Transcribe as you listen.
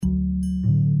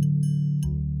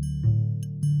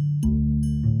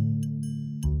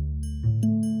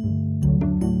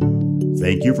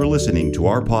Thank you for listening to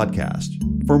our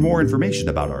podcast. For more information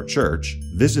about our church,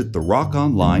 visit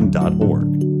therockonline.org.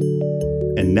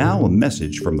 And now a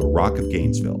message from the Rock of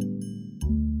Gainesville.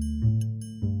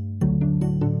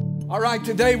 All right,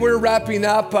 today we're wrapping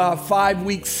up a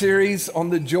 5-week series on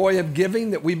the joy of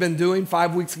giving that we've been doing.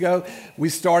 5 weeks ago, we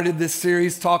started this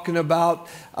series talking about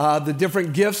the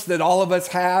different gifts that all of us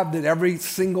have, that every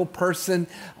single person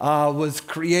was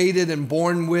created and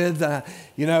born with.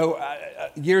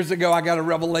 Years ago, I got a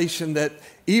revelation that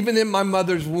even in my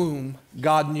mother's womb,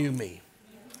 God knew me.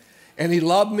 And He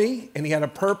loved me, and He had a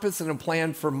purpose and a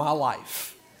plan for my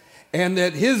life. And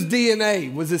that His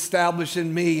DNA was established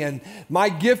in me, and my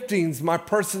giftings, my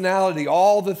personality,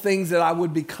 all the things that I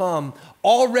would become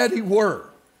already were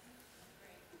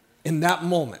in that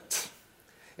moment.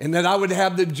 And that I would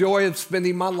have the joy of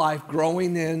spending my life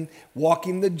growing in,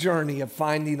 walking the journey of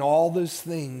finding all those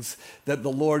things that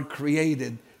the Lord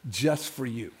created just for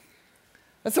you.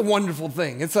 That's a wonderful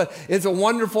thing. It's a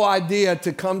wonderful idea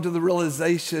to come to the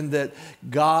realization that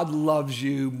God loves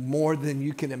you more than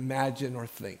you can imagine or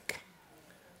think.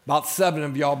 About 7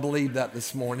 of y'all believe that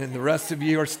this morning. The rest of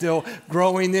you are still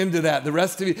growing into that.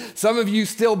 Some of you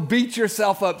still beat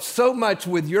yourself up so much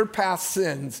with your past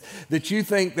sins that you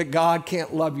think that God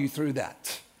can't love you through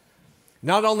that.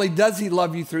 Not only does He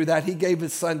love you through that, He gave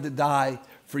His Son to die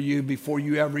for you before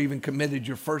you ever even committed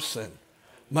your first sin,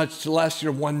 much less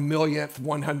your 1,000,000th,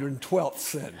 112th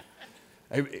sin.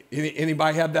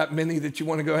 Anybody have that many that you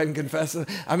want to go ahead and confess?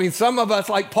 I mean, some of us,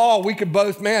 like Paul, we could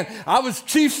both, I was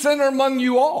chief sinner among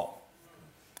you all.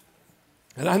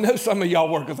 And I know some of y'all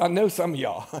were, because I know some of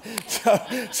y'all.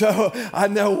 So I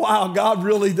know, wow, God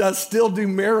really does still do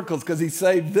miracles because He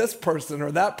saved this person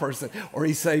or that person, or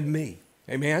He saved me.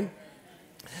 Amen?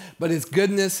 But His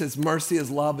goodness, His mercy,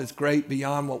 His love is great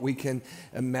beyond what we can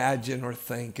imagine or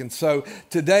think. And so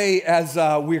today, as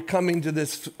we're coming to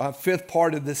this fifth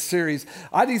part of this series,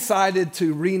 I decided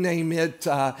to rename it,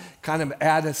 kind of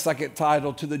add a second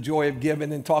title to the joy of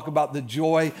giving and talk about the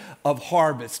joy of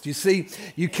harvest. You see,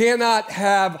 you cannot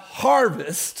have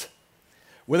harvest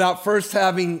without first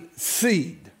having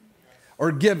seed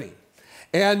or giving.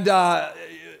 And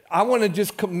I want to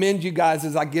just commend you guys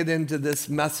as I get into this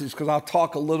message, because I'll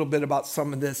talk a little bit about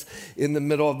some of this in the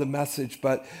middle of the message.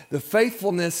 But the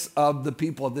faithfulness of the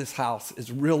people of this house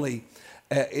is really,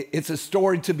 it's a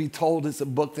story to be told. It's a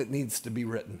book that needs to be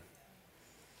written.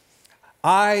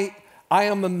 I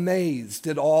am amazed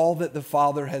at all that the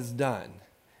Father has done.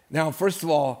 Now, first of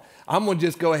all, I'm going to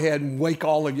just go ahead and wake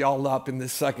all of y'all up in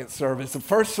this second service. The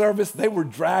first service, they were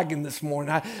dragging this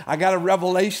morning. I got a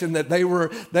revelation that they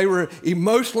were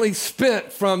emotionally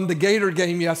spent from the Gator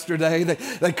game yesterday.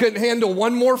 They couldn't handle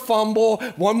one more fumble,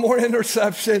 one more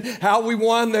interception. How we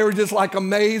won, they were just like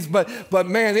amazed. But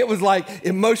man, it was like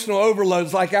emotional overload.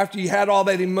 It's like after you had all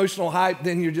that emotional hype,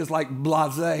 then you're just like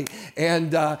blasé.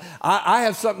 And I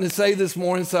have something to say this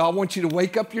morning, so I want you to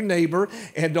wake up your neighbor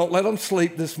and don't let them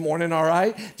sleep this morning, all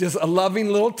right? Just a loving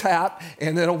little tap,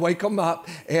 and it'll wake them up.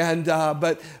 And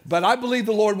but I believe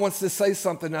the Lord wants to say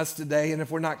something to us today. And if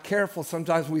we're not careful,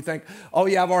 sometimes we think, oh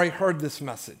yeah, I've already heard this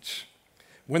message.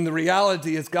 When the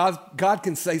reality is God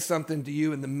can say something to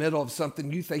you in the middle of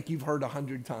something you think you've heard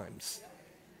 100 times.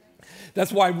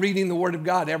 That's why reading the Word of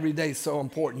God every day is so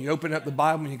important. You open up the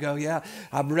Bible and you go, yeah,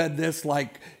 I've read this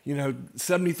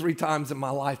 73 times in my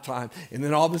lifetime. And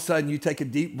then all of a sudden you take a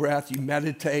deep breath, you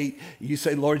meditate, you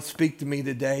say, Lord, speak to me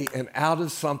today. And out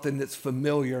of something that's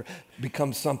familiar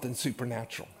becomes something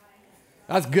supernatural.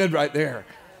 That's good right there.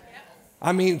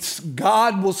 I mean,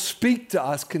 God will speak to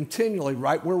us continually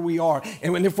right where we are.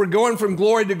 And if we're going from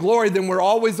glory to glory, then we're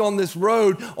always on this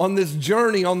road, on this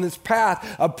journey, on this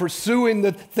path of pursuing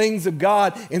the things of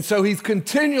God. And so He's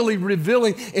continually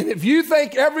revealing. And if you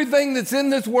think everything that's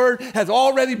in this word has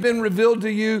already been revealed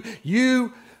to you,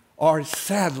 you are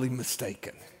sadly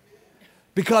mistaken.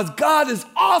 Because God is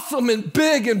awesome and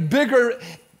big and bigger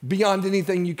beyond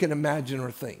anything you can imagine or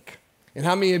think. And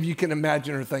how many of you can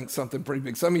imagine or think something pretty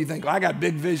big? Some of you think, well, I got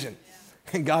big vision.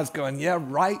 And God's going, yeah,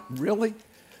 right, really?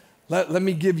 Let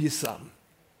me give you some.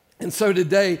 And so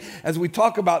today, as we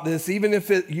talk about this, even if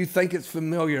you think it's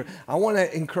familiar, I want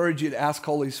to encourage you to ask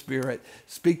Holy Spirit,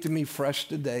 speak to me fresh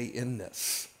today in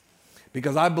this.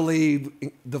 Because I believe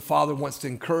the Father wants to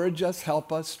encourage us,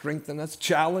 help us, strengthen us,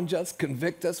 challenge us,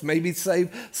 convict us, maybe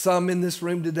save some in this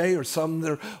room today or some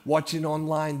that are watching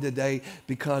online today,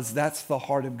 because that's the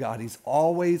heart of God. He's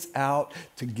always out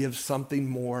to give something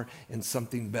more and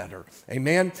something better.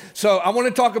 Amen? So I want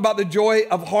to talk about the joy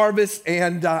of harvest,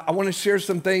 and I want to share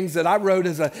some things that I wrote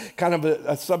as a kind of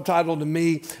a subtitle to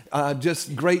me,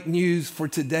 just great news for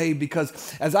today,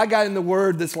 because as I got in the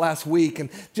Word this last week and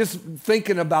just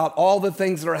thinking about all the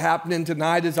things that are happening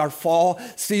tonight is our fall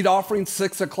seed offering,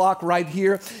 6 o'clock right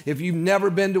here. If you've never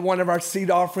been to one of our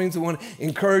seed offerings, I want to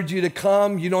encourage you to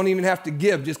come. You don't even have to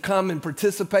give. Just come and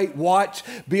participate, watch,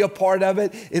 be a part of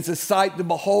it. It's a sight to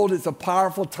behold. It's a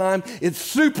powerful time. It's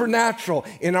supernatural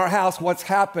in our house what's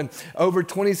happened over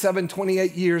 27,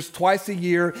 28 years, twice a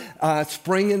year,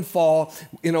 spring and fall,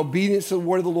 in obedience to the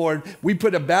word of the Lord. We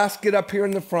put a basket up here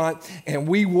in the front and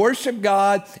we worship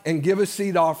God and give a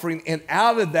seed offering. And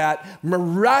out of that,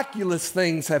 miraculous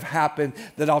things have happened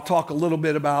that I'll talk a little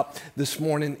bit about this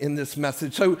morning in this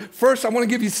message. So first, I want to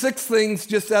give you 6 things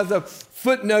just as a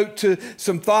footnote to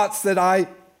some thoughts that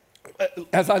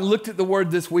as I looked at the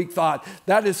word this week, thought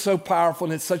that is so powerful,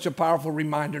 and it's such a powerful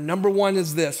reminder. Number 1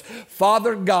 is this: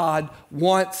 Father God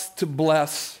wants to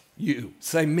bless you.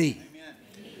 Say me. Amen.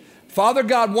 Father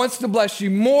God wants to bless you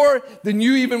more than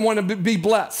you even want to be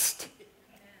blessed.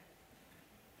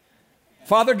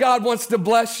 Father God wants to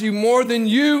bless you more than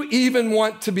you even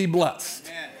want to be blessed.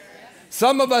 Amen.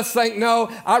 Some of us think,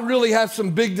 no, I really have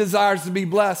some big desires to be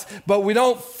blessed, but we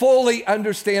don't fully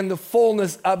understand the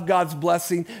fullness of God's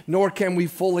blessing, nor can we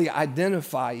fully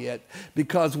identify it,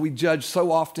 because we judge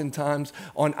so oftentimes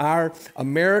on our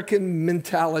American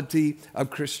mentality of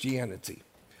Christianity,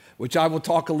 which I will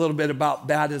talk a little bit about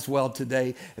that as well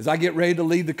today. As I get ready to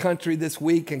leave the country this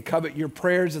week, and covet your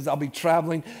prayers as I'll be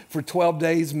traveling for 12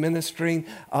 days ministering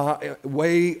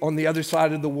way on the other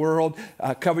side of the world.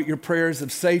 Covet your prayers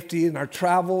of safety in our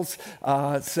travels,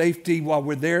 safety while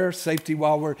we're there, safety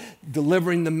while we're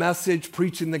delivering the message,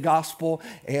 preaching the gospel,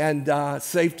 and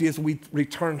safety as we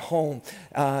return home.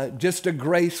 Just a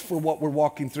grace for what we're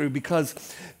walking through, because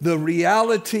the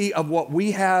reality of what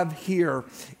we have here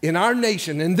in our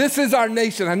nation, and this is our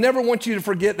nation. I never want you to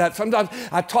forget that. Sometimes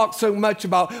I talk so much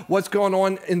about what's going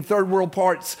on in third world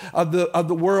parts of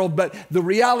the world, but the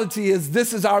reality is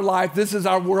this is our life, this is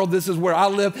our world, this is where I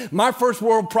live. My first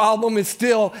world problem is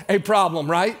still a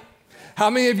problem, right? How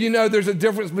many of you know there's a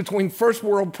difference between first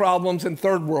world problems and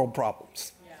third world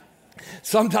problems? Yeah.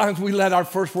 Sometimes we let our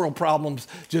first world problems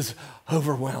just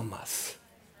overwhelm us.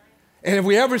 And if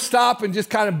we ever stop and just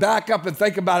kind of back up and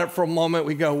think about it for a moment,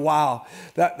 we go, wow,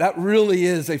 that really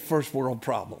is a first world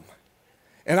problem.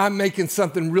 And I'm making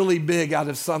something really big out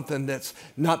of something that's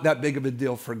not that big of a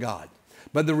deal for God.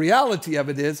 But the reality of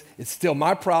it is, it's still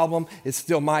my problem. It's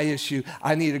still my issue.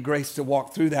 I need a grace to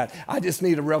walk through that. I just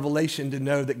need a revelation to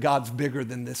know that God's bigger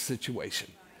than this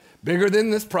situation. Bigger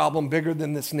than this problem, bigger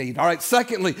than this need. All right,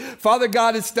 secondly, Father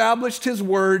God established his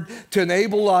word to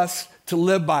enable us to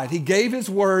live by it. He gave his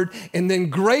word and then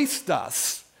graced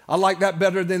us. I like that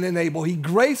better than enable. He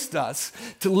graced us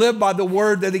to live by the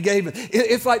word that he gave us.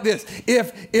 It's like this.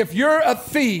 If you're a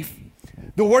thief,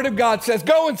 the word of God says,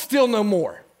 go and steal no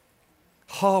more.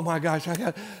 Oh my gosh, I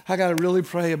got to really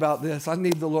pray about this. I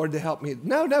need the Lord to help me.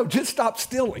 No, just stop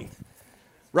stealing,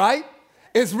 right?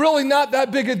 It's really not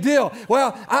that big a deal.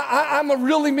 Well, I'm a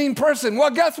really mean person.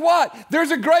 Well, guess what?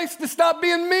 There's a grace to stop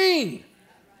being mean.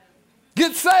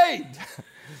 Get saved.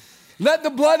 Let the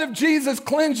blood of Jesus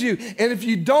cleanse you. And if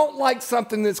you don't like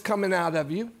something that's coming out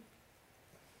of you,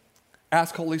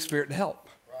 ask Holy Spirit to help.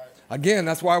 Again,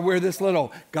 that's why I wear this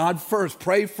little God first,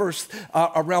 pray first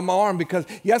around my arm, because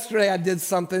yesterday I did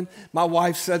something. My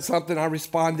wife said something, I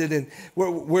responded, and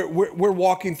we're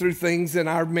walking through things in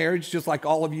our marriage just like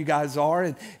all of you guys are,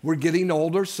 and we're getting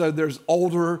older, so there's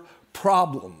older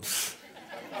problems.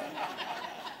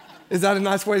 Is that a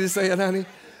nice way to say it, honey?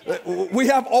 We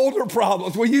have older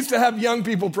problems. We used to have young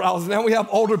people problems. Now we have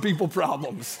older people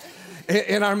problems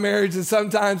in our marriage. And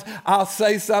sometimes I'll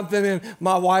say something and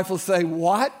my wife will say,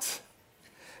 what?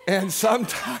 And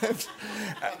sometimes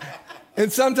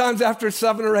after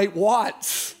 7 or 8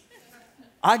 whats,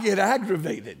 I get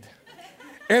aggravated.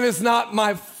 And it's not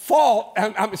my fault.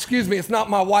 It's not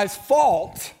my wife's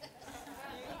fault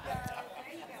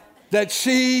that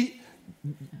she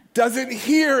doesn't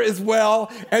hear as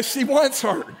well as she once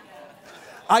heard.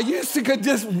 I used to could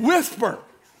just whisper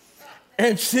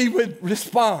and she would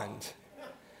respond.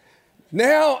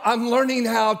 Now I'm learning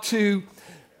how to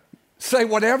say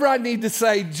whatever I need to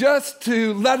say just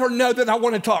to let her know that I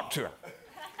want to talk to her.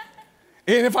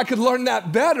 And if I could learn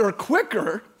that better,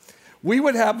 quicker, we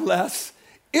would have less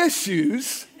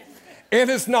issues, and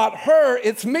it's not her,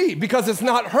 it's me, because it's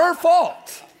not her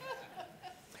fault.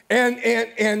 And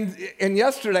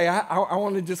yesterday, I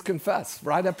want to just confess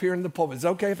right up here in the pulpit. Is it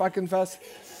okay if I confess?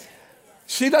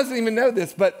 She doesn't even know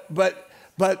this, but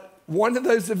one of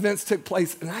those events took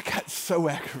place, and I got so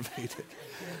aggravated.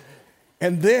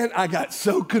 And then I got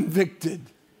so convicted.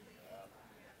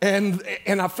 And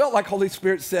I felt like Holy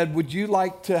Spirit said, would you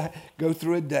like to go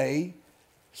through a day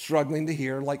struggling to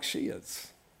hear like she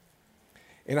is?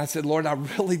 And I said, Lord, I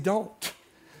really don't.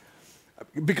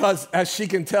 Because as she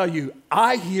can tell you,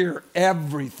 I hear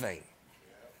everything.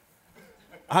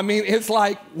 I mean, it's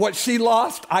like what she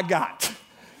lost, I got.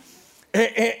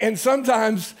 And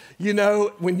sometimes, you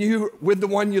know, when you're with the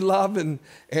one you love and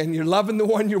you're loving the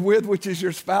one you're with, which is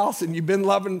your spouse, and you've been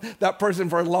loving that person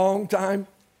for a long time,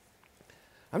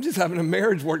 I'm just having a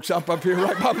marriage workshop up here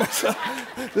right by myself.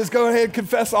 Just go ahead and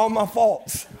confess all my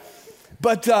faults.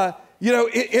 But, you know,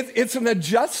 it's an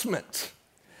adjustment.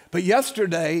 But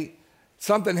yesterday,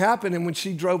 something happened, and when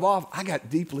she drove off, I got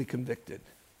deeply convicted.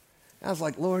 I was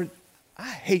like, Lord, I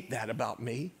hate that about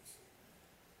me.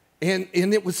 And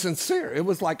it was sincere. It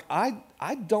was like, I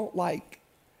don't like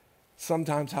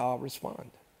sometimes how I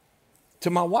respond to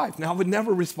my wife. Now, I would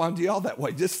never respond to y'all that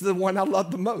way, just the one I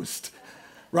love the most.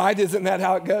 Right? Isn't that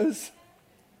how it goes?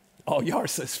 Oh, y'all are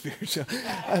so spiritual.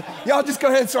 Y'all just go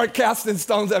ahead and start casting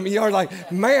stones at me. Y'all are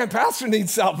like, man, pastor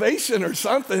needs salvation or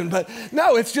something. But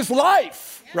no, it's just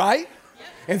life, right?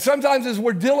 And sometimes as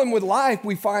we're dealing with life,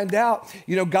 we find out,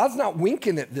 you know, God's not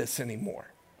winking at this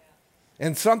anymore.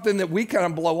 And something that we kind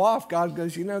of blow off, God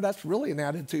goes, you know, that's really an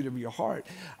attitude of your heart.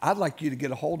 I'd like you to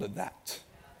get a hold of that.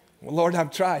 Well, Lord,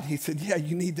 I've tried. He said, yeah,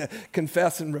 you need to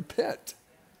confess and repent.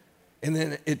 And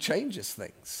then it changes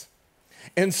things.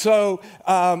 And so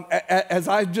as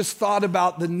I just thought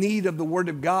about the need of the Word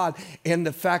of God and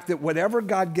the fact that whatever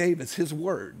God gave us, His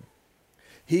Word,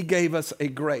 He gave us a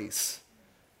grace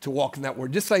to walk in that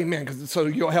Word. Just say amen, so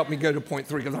you'll help me go to point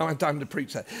 3, because I don't have time to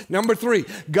preach that. Number 3,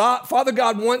 Father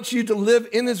God wants you to live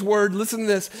in His Word, listen to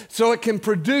this, so it can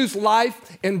produce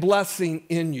life and blessing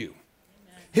in you.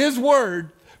 Amen. His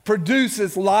Word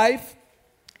produces life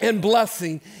and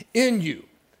blessing in you.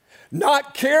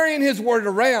 Not carrying His Word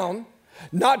around,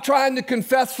 not trying to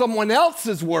confess someone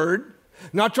else's word,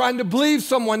 not trying to believe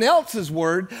someone else's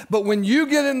word, but when you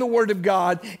get in the Word of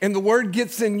God and the Word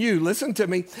gets in you, listen to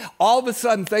me, all of a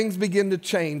sudden things begin to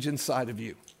change inside of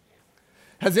you.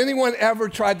 Has anyone ever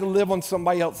tried to live on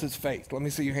somebody else's faith? Let me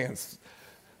see your hands.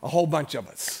 A whole bunch of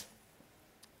us.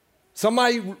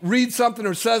 Somebody reads something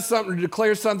or says something or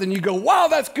declares something, you go, wow,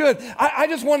 that's good. I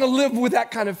just want to live with that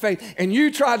kind of faith. And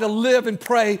you try to live and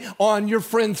pray on your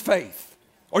friend's faith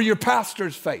or your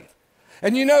pastor's faith.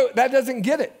 And you know, that doesn't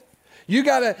get it. You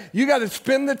gotta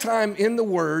spend the time in the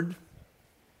Word,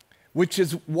 which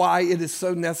is why it is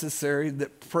so necessary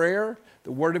that prayer,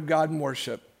 the Word of God, and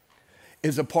worship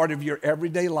is a part of your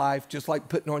everyday life, just like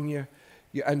putting on your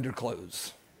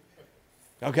underclothes.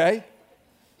 Okay?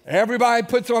 Everybody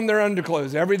puts on their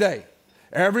underclothes every day.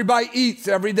 Everybody eats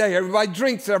every day. Everybody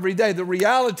drinks every day. The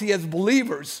reality as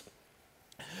believers,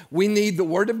 we need the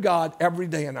Word of God every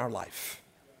day in our life.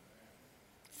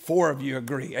 4 of you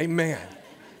agree. Amen.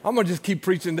 I'm going to just keep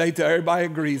preaching today till everybody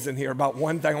agrees in here about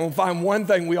one thing. I'm going to find one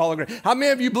thing we all agree. How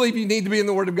many of you believe you need to be in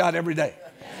the Word of God every day?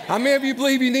 How many of you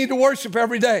believe you need to worship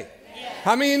every day?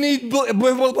 How many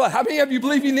of you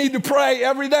believe you need to pray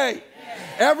every day?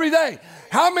 Every day.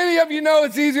 How many of you know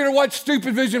it's easier to watch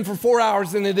Stupid Vision for 4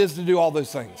 hours than it is to do all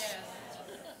those things?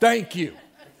 Thank you.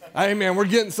 Amen. We're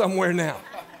getting somewhere now.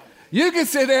 You can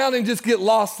sit down and just get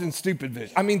lost in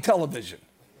television.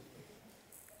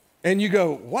 And you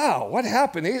go, wow, what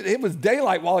happened? It was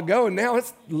daylight a while ago, and now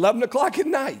it's 11 o'clock at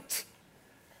night.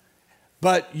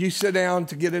 But you sit down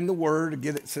to get in the Word,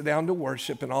 sit down to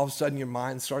worship, and all of a sudden your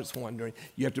mind starts wandering.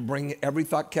 You have to bring every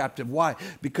thought captive. Why?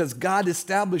 Because God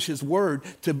established His Word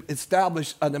to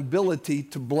establish an ability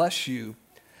to bless you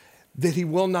that He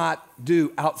will not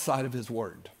do outside of His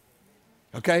Word.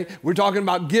 Okay? We're talking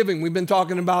about giving. We've been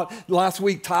talking about last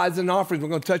week tithes and offerings. We're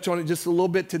going to touch on it just a little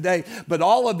bit today. But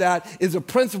all of that is a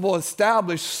principle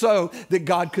established so that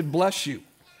God could bless you.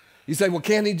 You say, well,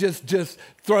 can't He just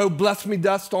throw bless me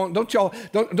dust on?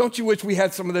 Don't you wish we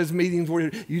had some of those meetings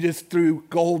where you just threw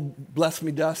gold bless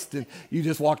me dust and you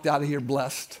just walked out of here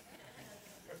blessed?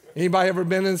 Anybody ever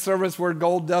been in service where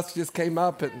gold dust just came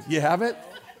up? And you haven't?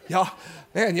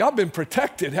 Y'all been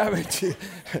protected, haven't you?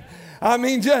 I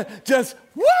mean, just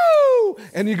woo!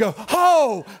 And you go,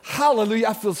 oh, hallelujah.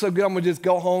 I feel so good. I'm going to just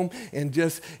go home and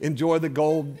just enjoy the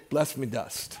gold bless me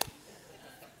dust.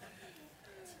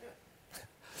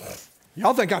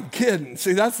 Y'all think I'm kidding.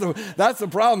 See, that's the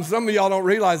problem. Some of y'all don't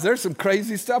realize there's some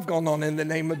crazy stuff going on in the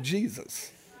name of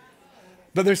Jesus.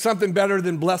 But there's something better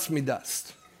than bless me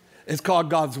dust. It's called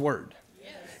God's word.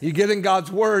 You get in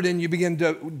God's word and you begin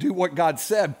to do what God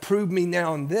said. Prove me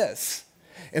now in this.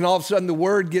 And all of a sudden the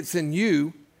word gets in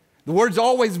you. The word's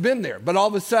always been there, but all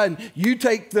of a sudden you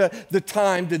take the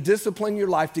time to discipline your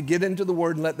life to get into the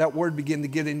word and let that word begin to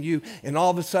get in you. And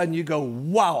all of a sudden you go,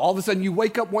 wow. All of a sudden you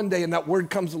wake up one day and that word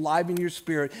comes alive in your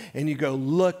spirit and you go,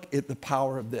 look at the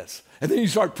power of this. And then you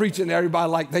start preaching to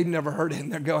everybody like they've never heard it.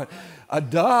 And they're going,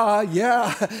 duh,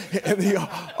 yeah. And they go,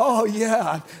 oh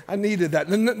yeah, I needed that.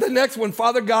 And the next one,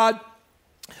 Father God,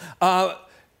 how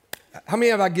many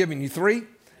have I given you? 3?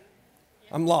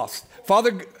 I'm lost.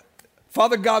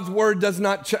 Father God's word does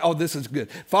not this is good.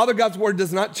 Father God's word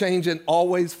does not change and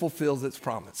always fulfills its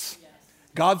promise. Yes.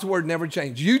 God's word never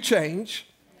changes. You change,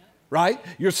 right?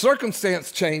 Your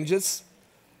circumstance changes.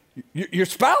 Your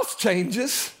spouse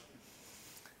changes.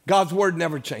 God's word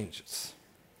never changes.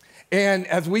 And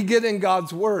as we get in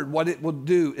God's word, what it will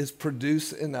do is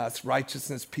produce in us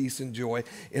righteousness, peace, and joy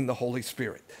in the Holy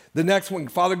Spirit. The next one,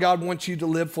 Father God wants you to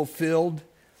live fulfilled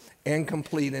and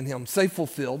complete in him. Say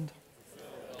fulfilled.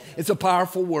 It's a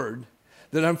powerful word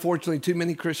that unfortunately too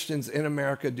many Christians in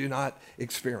America do not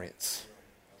experience.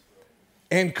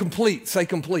 And complete, say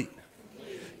complete.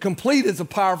 Complete is a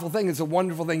powerful thing. It's a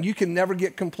wonderful thing. You can never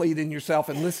get complete in yourself.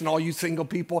 And listen, all you single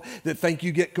people that think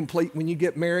you get complete when you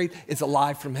get married, it's a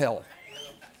lie from hell.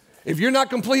 If you're not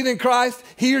complete in Christ,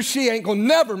 he or she ain't gonna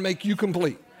never make you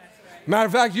complete. Matter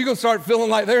of fact, you're gonna start feeling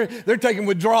like they're taking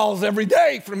withdrawals every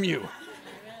day from you.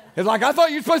 It's like, I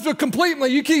thought you were supposed to complete me.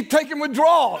 You keep taking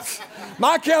withdrawals.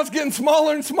 My account's getting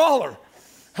smaller and smaller.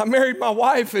 I married my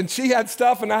wife and she had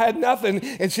stuff and I had nothing.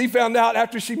 And she found out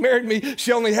after she married me,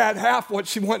 she only had half what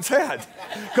she once had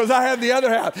because I had the other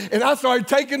half. And I started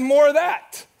taking more of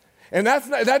that. And that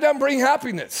doesn't bring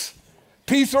happiness,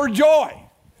 peace, or joy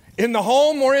in the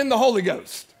home or in the Holy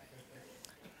Ghost.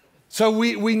 So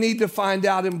we need to find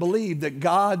out and believe that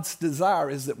God's desire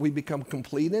is that we become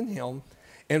complete in him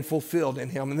and fulfilled in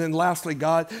him. And then lastly,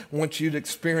 God wants you to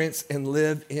experience and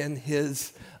live in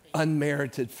his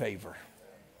unmerited favor.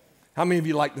 How many of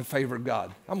you like the favor of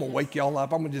God? I'm going to wake y'all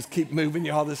up. I'm going to just keep moving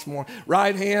y'all this morning.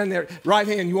 Right hand,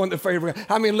 you want the favor of God.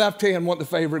 How many left hand want the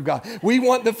favor of God? We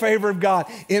want the favor of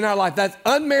God in our life. That's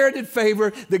unmerited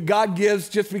favor that God gives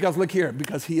just because, look here,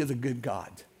 because he is a good God.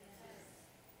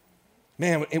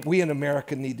 Man, we in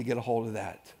America need to get a hold of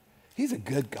that. He's a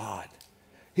good God.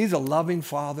 He's a loving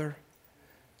Father.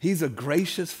 He's a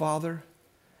gracious Father.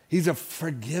 He's a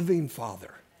forgiving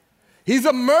Father. He's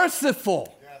a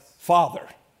merciful Father.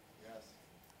 Yes.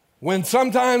 When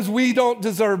sometimes we don't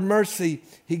deserve mercy,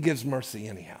 he gives mercy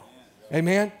anyhow.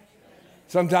 Amen?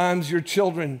 Sometimes your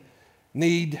children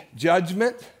need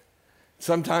judgment.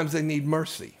 Sometimes they need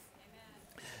mercy.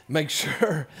 Make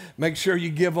sure you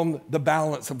give them the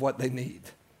balance of what they need.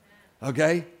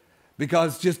 Okay?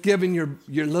 Because just giving your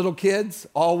little kids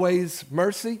always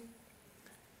mercy,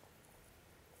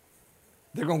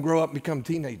 they're going to grow up and become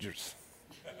teenagers.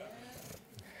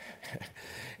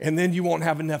 And then you won't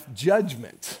have enough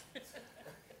judgment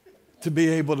to be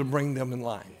able to bring them in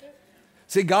line.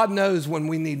 See, God knows when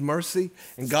we need mercy,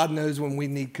 and God knows when we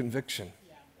need conviction.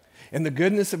 And the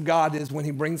goodness of God is when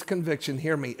he brings conviction,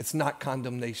 hear me, it's not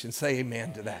condemnation. Say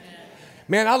amen to that.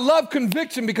 Man, I love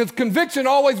conviction because conviction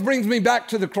always brings me back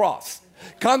to the cross.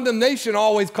 Condemnation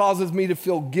always causes me to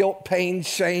feel guilt, pain,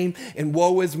 shame, and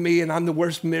woe is me, and I'm the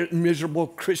worst miserable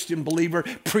Christian believer,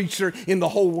 preacher in the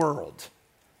whole world.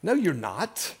 No, you're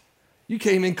not. You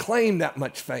can't even claim that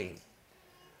much fame.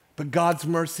 But God's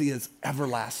mercy is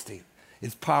everlasting.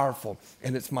 It's powerful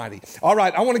and it's mighty. All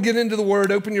right, I want to get into the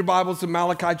word. Open your Bibles to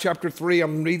Malachi chapter 3.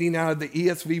 I'm reading out of the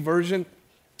ESV version.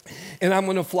 And I'm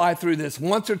going to fly through this.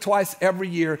 Once or twice every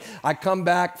year, I come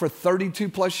back for 32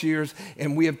 plus years,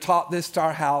 and we have taught this to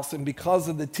our house. And because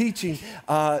of the teaching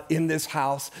in this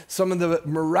house, some of the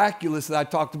miraculous that I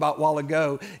talked about a while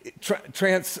ago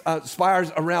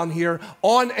transpires around here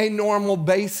on a normal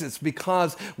basis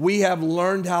because we have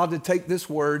learned how to take this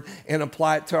word and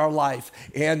apply it to our life.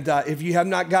 And if you have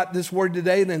not got this word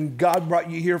today, then God brought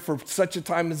you here for such a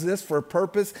time as this for a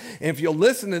purpose. And if you'll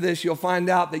listen to this, you'll find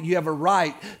out that you have a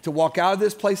right to walk out of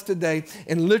this place today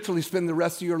and literally spend the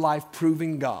rest of your life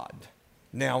proving God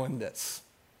now in this.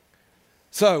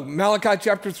 So Malachi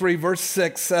chapter 3 verse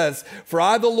 6 says, "For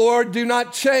I the Lord do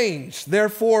not change.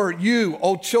 Therefore you,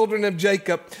 O children of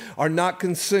Jacob, are not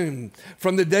consumed.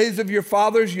 From the days of your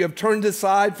fathers you have turned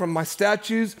aside from my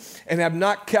statutes and have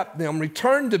not kept them.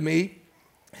 Return to me,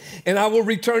 and I will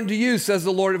return to you, says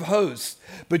the Lord of hosts.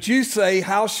 But you say,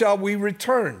 how shall we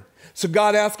return? So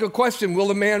God asks a question,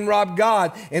 will a man rob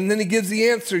God? And then he gives the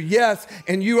answer, yes,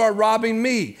 and you are robbing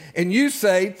me. And you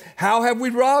say, how have we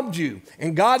robbed you?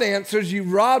 And God answers, you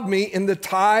robbed me in the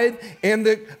tithe and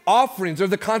the offerings or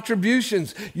the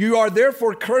contributions. You are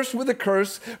therefore cursed with a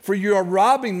curse, for you are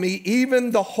robbing me,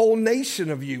 even the whole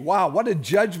nation of you. Wow, what a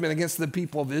judgment against the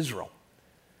people of Israel.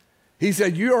 He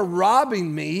said, you are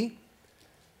robbing me,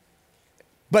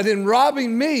 but in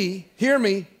robbing me, hear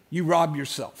me, you rob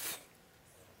yourself.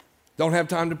 Don't have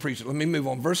time to preach it. Let me move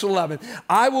on. Verse 11,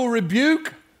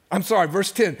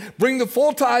 verse 10. Bring the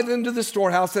full tithe into the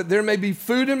storehouse that there may be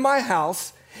food in my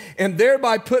house, and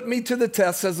thereby put me to the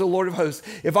test, says the Lord of hosts.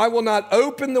 If I will not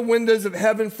open the windows of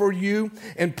heaven for you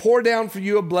and pour down for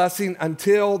you a blessing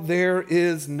until there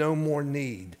is no more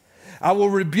need. I will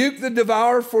rebuke the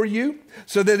devourer for you,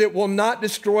 so that it will not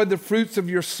destroy the fruits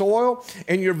of your soil,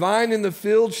 and your vine in the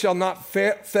field shall not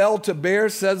fail to bear,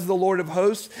 says the Lord of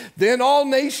hosts. Then all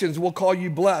nations will call you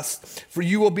blessed, for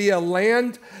you will be a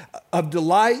land of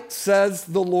delight, says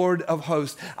the Lord of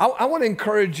hosts. I want to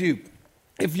encourage you,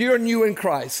 if you're new in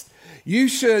Christ, you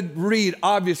should read,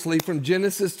 obviously, from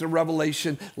Genesis to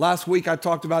Revelation. Last week I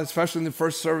talked about, especially in the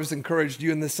first service, encouraged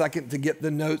you in the second to get the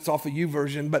notes off of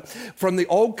YouVersion. But from the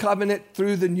Old Covenant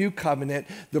through the New Covenant,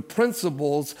 the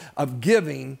principles of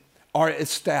giving are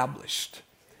established.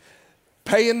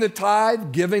 Paying the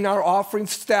tithe, giving our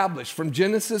offerings, established from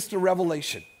Genesis to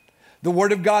Revelation. The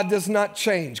Word of God does not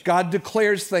change. God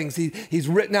declares things. He's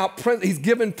written out, He's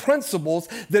given principles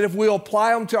that if we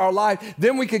apply them to our life,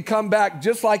 then we can come back,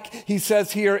 just like he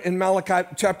says here in Malachi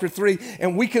chapter 3,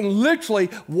 and we can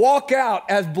literally walk out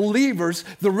as believers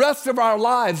the rest of our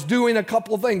lives doing a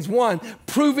couple of things. One,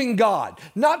 proving God,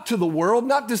 not to the world,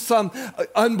 not to some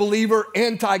unbeliever,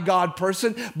 anti-God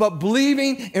person, but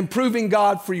believing and proving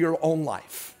God for your own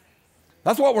life.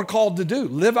 That's what we're called to do.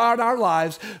 Live out our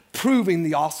lives proving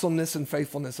the awesomeness and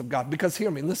faithfulness of God. Because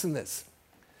hear me, listen to this.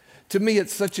 To me,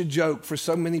 it's such a joke for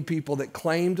so many people that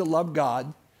claim to love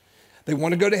God. They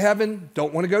want to go to heaven,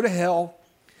 don't want to go to hell.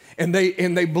 And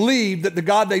they believe that the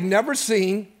God they've never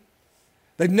seen,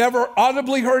 they've never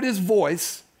audibly heard his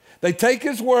voice. They take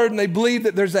his word and they believe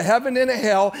that there's a heaven and a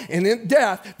hell, and in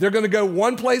death, they're going to go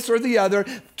one place or the other.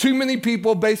 Too many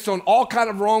people based on all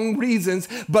kind of wrong reasons.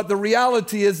 But the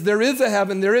reality is there is a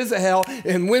heaven, there is a hell.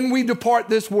 And when we depart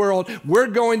this world, we're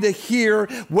going to hear,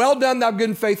 well done, thou good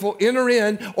and faithful, enter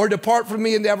in or depart from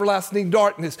me into everlasting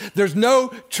darkness. There's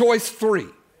no choice free.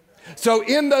 So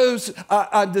in those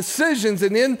decisions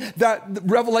and in that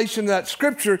revelation of that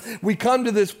scripture, we come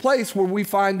to this place where we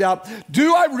find out,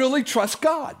 do I really trust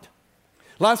God?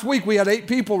 Last week, we had 8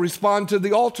 people respond to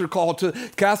the altar call to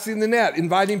casting the net,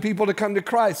 inviting people to come to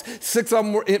Christ. 6 of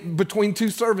them were between 2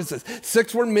 services.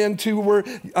 6 were men, 2 were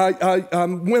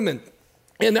women.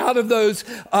 And out of those,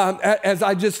 as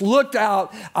I just looked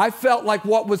out, I felt like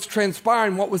what was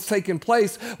transpiring, what was taking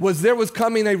place, was there was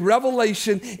coming a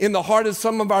revelation in the heart of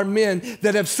some of our men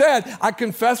that have said, I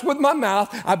confess with my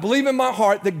mouth, I believe in my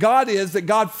heart that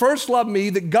God first loved me,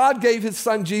 that God gave his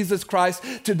son Jesus Christ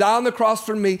to die on the cross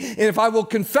for me. And if I will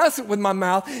confess it with my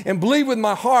mouth and believe with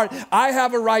my heart, I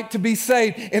have a right to be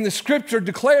saved. And the scripture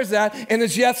declares that, and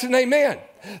it's yes and amen.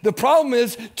 The problem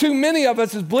is too many of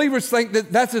us as believers think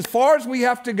that that's as far as we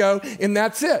have to go and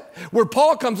that's it. Where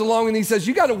Paul comes along and he says,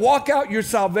 you got to walk out your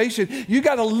salvation. You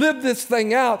got to live this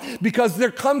thing out, because there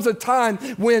comes a time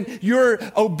when your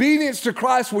obedience to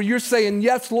Christ, where you're saying,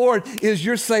 yes, Lord, is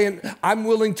you're saying, I'm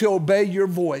willing to obey your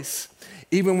voice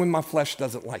even when my flesh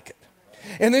doesn't like it.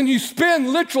 And then you spend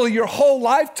literally your whole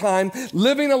lifetime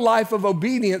living a life of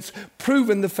obedience,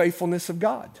 proving the faithfulness of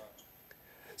God.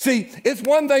 See, it's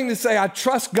one thing to say, I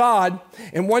trust God,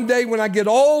 and one day when I get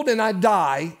old and I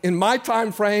die in my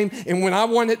time frame and when I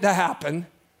want it to happen,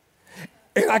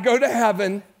 and I go to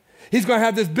heaven, he's going to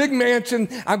have this big mansion,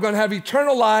 I'm going to have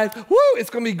eternal life, woo, it's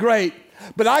going to be great.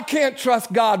 But I can't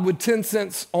trust God with 10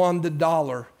 cents on the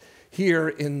dollar here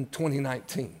in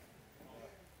 2019.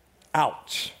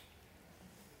 Ouch.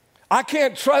 I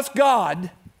can't trust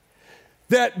God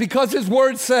that because his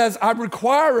word says, I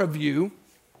require of you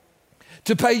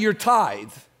to pay your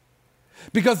tithe.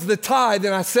 Because the tithe,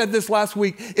 and I said this last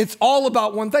week, it's all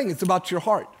about one thing. It's about your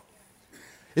heart.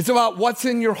 It's about what's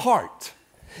in your heart.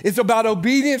 It's about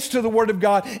obedience to the word of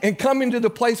God and coming to the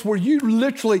place where you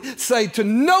literally say to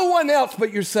no one else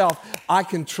but yourself, I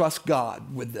can trust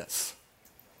God with this.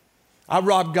 I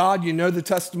robbed God. You know the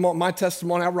testimony, my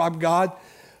testimony, I robbed God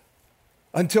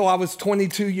until I was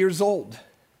 22 years old.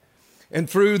 And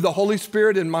through the Holy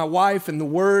Spirit and my wife and the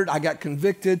word, I got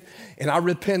convicted and I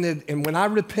repented. And when I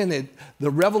repented, the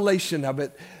revelation of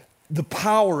it, the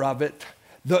power of it,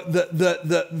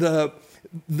 the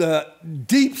the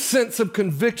deep sense of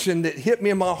conviction that hit me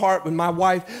in my heart when my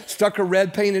wife stuck her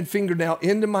red painted fingernail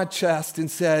into my chest and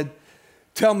said,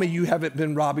 tell me you haven't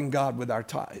been robbing God with our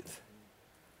tithe.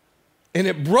 And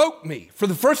it broke me for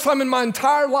the first time in my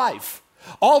entire life.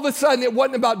 All of a sudden, it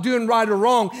wasn't about doing right or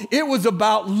wrong. It was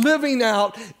about living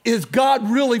out, is God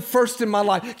really first in my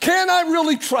life? Can I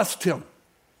really trust him?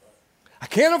 I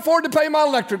can't afford to pay my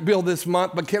electric bill this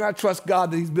month, but can I trust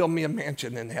God that he's building me a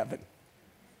mansion in heaven?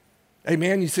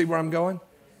 Amen, you see where I'm going?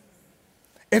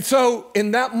 And so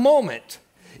in that moment,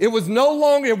 it was no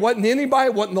longer, it wasn't anybody,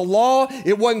 it wasn't the law,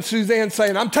 it wasn't Suzanne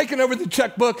saying, I'm taking over the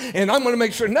checkbook and I'm going to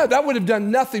make sure. No, that would have done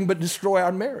nothing but destroy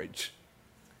our marriage.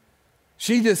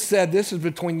 She just said, this is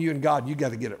between you and God, you got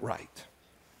to get it right.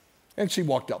 And she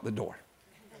walked out the door.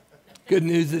 Good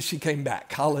news is she came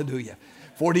back, hallelujah,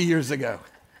 40 years ago.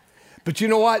 But you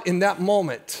know what, in that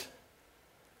moment,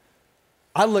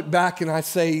 I look back and I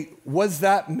say, was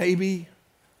that maybe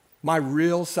my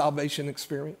real salvation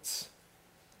experience?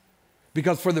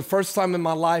 Because for the first time in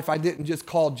my life, I didn't just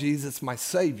call Jesus my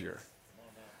Savior.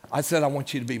 I said, I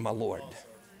want you to be my Lord.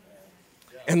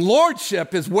 And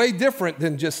lordship is way different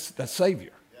than just a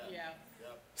Savior.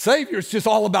 Savior is just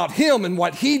all about him and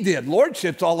what he did.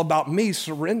 Lordship's all about me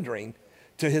surrendering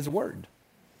to his word.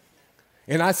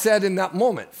 And I said in that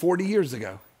moment, 40 years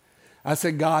ago, I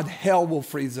said, God, hell will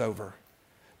freeze over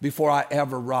before I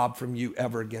ever rob from you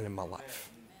ever again in my life.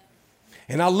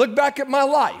 And I look back at my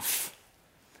life,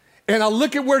 and I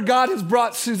look at where God has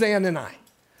brought Suzanne and I.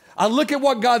 I look at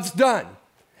what God's done,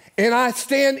 and I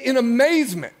stand in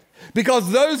amazement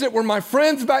because those that were my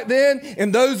friends back then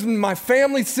and those in my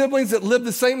family, siblings that lived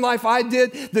the same life I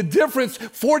did, the difference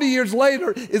 40 years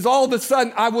later is all of a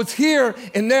sudden I was here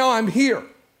and now I'm here.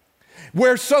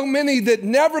 Where so many that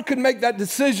never could make that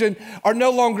decision are no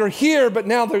longer here, but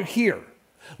now they're here.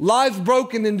 Lives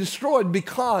broken and destroyed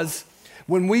because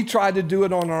when we try to do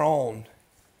it on our own,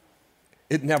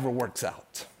 it never works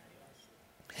out.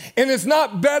 And it's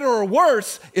not better or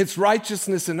worse, it's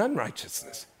righteousness and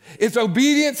unrighteousness. It's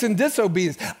obedience and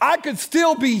disobedience. I could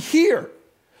still be here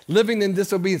living in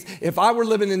disobedience. If I were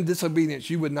living in disobedience,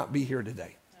 you would not be here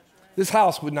today. This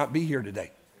house would not be here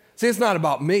today. See, it's not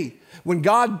about me. When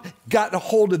God got a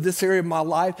hold of this area of my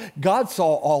life, God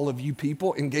saw all of you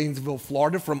people in Gainesville,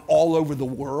 Florida from all over the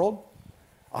world.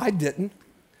 I didn't.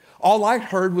 All I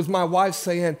heard was my wife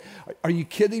saying, are you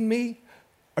kidding me?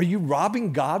 Are you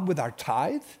robbing God with our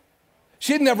tithe?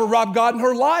 She had never robbed God in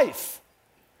her life.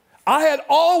 I had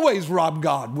always robbed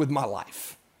God with my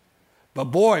life. But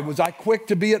boy, was I quick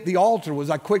to be at the altar. Was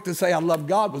I quick to say I love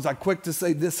God? Was I quick to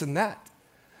say this and that?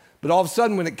 But all of a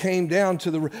sudden, when it came down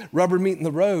to the rubber meeting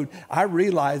the road, I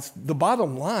realized the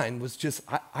bottom line was just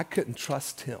I couldn't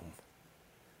trust him.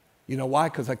 You know why?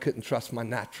 Because I couldn't trust my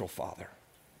natural father.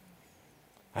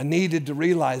 I needed to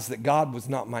realize that God was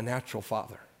not my natural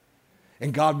father.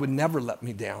 And God would never let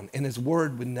me down. And his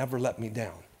word would never let me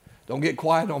down. Don't get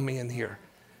quiet on me in here.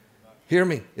 Hear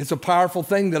me. It's a powerful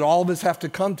thing that all of us have to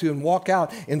come to and walk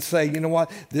out and say, you know what?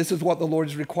 This is what the Lord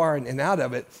is requiring. And out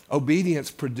of it,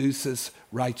 obedience produces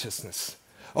righteousness.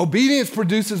 Obedience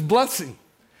produces blessing.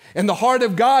 And the heart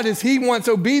of God is he wants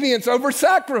obedience over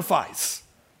sacrifice.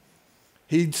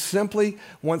 He simply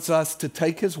wants us to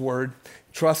take his word,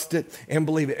 trust it, and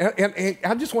believe it. And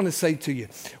I just want to say to you,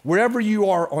 wherever you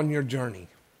are on your journey,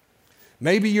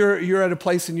 maybe you're at a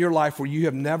place in your life where you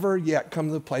have never yet come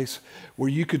to the place where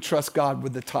you could trust God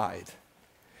with the tithe.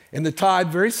 And the tithe,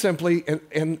 very simply,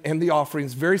 and the offering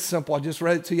is very simple. I just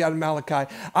read it to you out of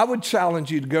Malachi. I would challenge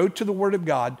you to go to the Word of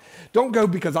God. Don't go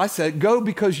because I said it. Go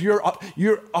because you're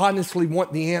honestly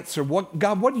want the answer.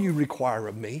 God, what do you require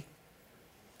of me?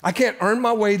 I can't earn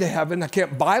my way to heaven. I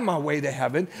can't buy my way to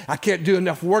heaven. I can't do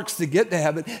enough works to get to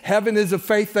heaven. Heaven is a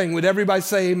faith thing. Would everybody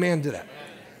say amen to that?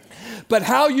 But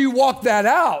how you walk that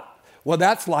out, well,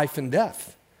 that's life and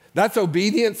death. That's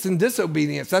obedience and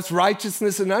disobedience. That's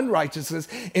righteousness and unrighteousness.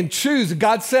 And choose.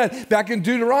 God said back in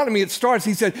Deuteronomy, it starts,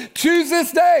 he said, choose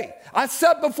this day. I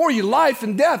set before you life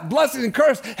and death, blessing and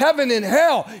curse, heaven and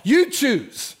hell. You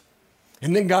choose.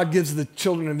 And then God gives the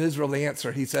children of Israel the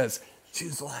answer. He says,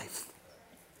 choose life.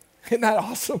 Isn't that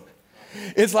awesome?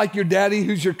 It's like your daddy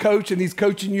who's your coach and he's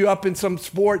coaching you up in some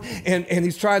sport and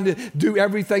he's trying to do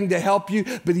everything to help you,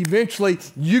 but eventually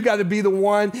you got to be the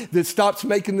one that stops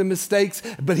making the mistakes,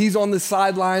 but he's on the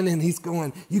sideline and he's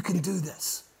going, you can do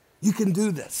this. You can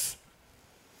do this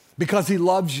because he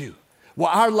loves you.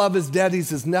 Well, our love as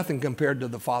daddies is nothing compared to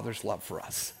the Father's love for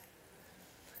us.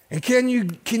 And can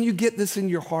you get this in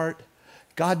your heart?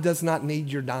 God does not need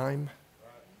your dime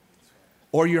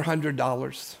or your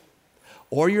 $100.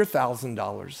 Or your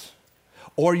 $1,000,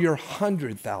 or your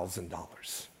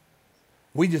 $100,000.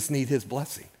 We just need his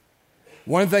blessing.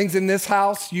 One of the things in this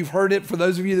house, you've heard it, for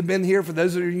those of you that have been here, for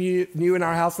those of you new in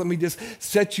our house, let me just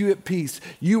set you at peace.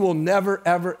 You will never,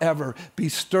 ever, ever be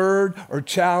stirred or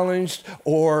challenged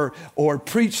or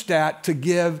preached at to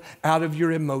give out of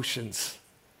your emotions,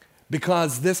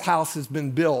 because this house has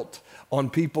been built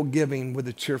on people giving with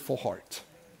a cheerful heart.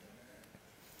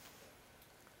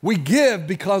 We give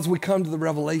because we come to the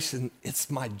revelation, it's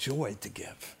my joy to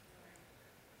give.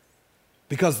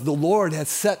 Because the Lord has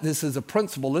set this as a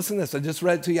principle. Listen to this. I just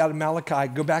read it to you out of Malachi.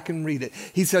 Go back and read it.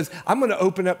 He says, I'm going to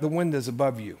open up the windows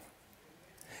above you.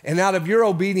 And out of your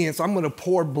obedience, I'm going to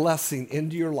pour blessing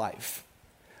into your life.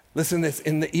 Listen to this.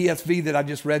 In the ESV that I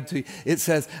just read to you, it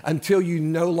says, until you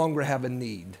no longer have a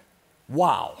need.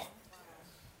 Wow.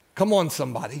 Come on,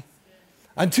 somebody.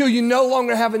 Until you no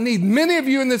longer have a need. Many of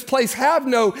you in this place have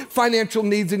no financial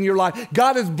needs in your life.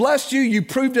 God has blessed you. You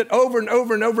proved it over and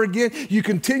over and over again. You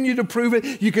continue to prove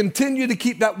it. You continue to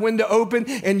keep that window open,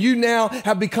 and you now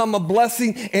have become a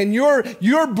blessing, and your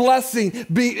blessing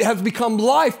has become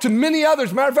life to many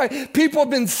others. Matter of fact, people have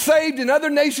been saved in other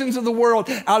nations of the world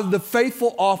out of the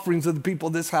faithful offerings of the people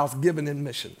of this house given in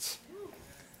missions.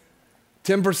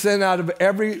 10% out of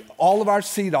all of our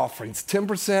seed offerings,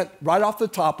 10% right off the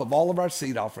top of all of our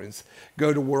seed offerings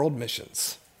go to world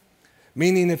missions.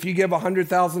 Meaning if you give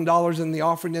 $100,000 in the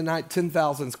offering tonight,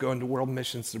 $10,000 is going to world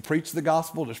missions to preach the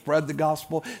gospel, to spread the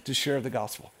gospel, to share the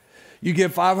gospel. You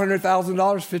give $500,000,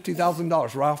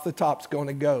 $50,000 right off the top is going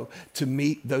to go to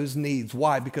meet those needs.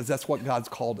 Why? Because that's what God's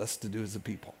called us to do as a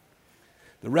people.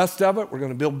 The rest of it, we're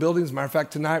going to build buildings. As a matter of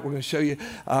fact, tonight we're going to show you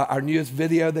our newest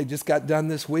video. They just got done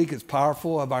this week. It's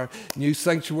powerful, of our new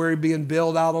sanctuary being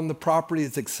built out on the property.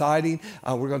 It's exciting.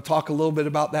 We're going to talk a little bit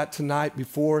about that tonight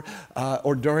before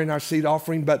or during our seed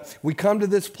offering. But we come to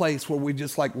this place where we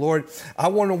just like, Lord, I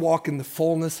want to walk in the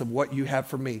fullness of what you have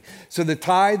for me. So the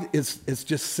tithe is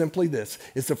just simply this.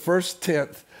 It's the first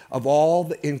tenth of all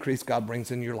the increase God brings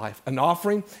in your life. An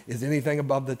offering is anything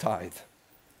above the tithe.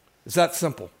 It's that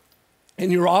simple. In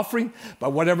your offering, by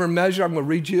whatever measure, I'm going to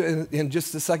read you in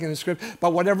just a second in the script, by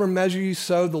whatever measure you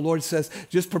sow, the Lord says,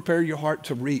 just prepare your heart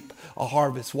to reap a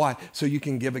harvest. Why? So you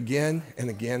can give again and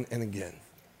again and again.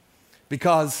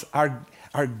 Because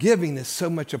our giving is so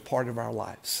much a part of our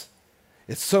lives.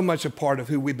 It's so much a part of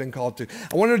who we've been called to.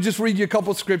 I want to just read you a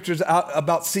couple of scriptures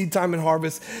about seed time and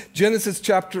harvest. Genesis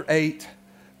chapter 8,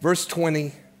 verse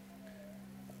 20.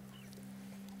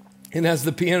 And as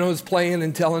the piano is playing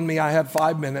and telling me I have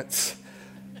 5 minutes,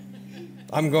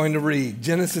 I'm going to read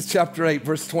Genesis chapter 8,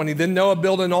 verse 20. Then Noah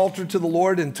built an altar to the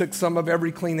Lord and took some of every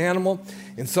clean animal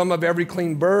and some of every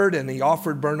clean bird, and he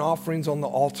offered burnt offerings on the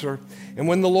altar. And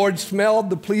when the Lord smelled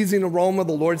the pleasing aroma,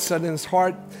 the Lord said in his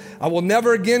heart, I will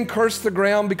never again curse the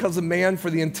ground because of man, for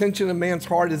the intention of man's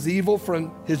heart is evil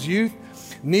from his youth.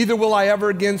 Neither will I ever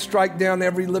again strike down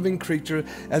every living creature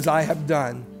as I have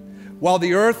done. While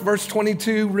the earth, verse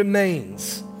 22,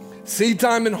 remains, seed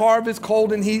time and harvest,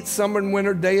 cold and heat, summer and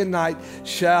winter, day and night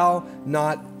shall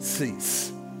not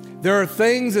cease. There are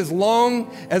things, as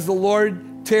long as the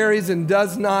Lord tarries and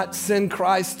does not send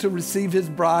Christ to receive his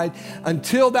bride,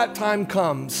 until that time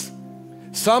comes,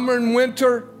 summer and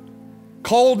winter,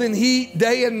 cold and heat,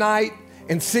 day and night,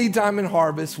 and seed time and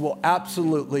harvest will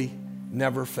absolutely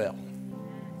never fail.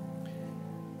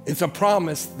 It's a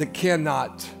promise that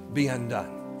cannot be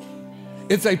undone.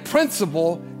 It's a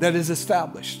principle that is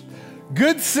established.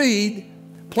 Good seed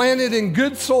planted in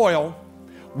good soil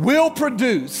will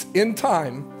produce in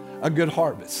time a good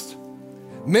harvest.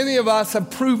 Many of us have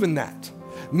proven that.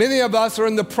 Many of us are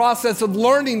in the process of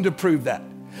learning to prove that.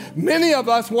 Many of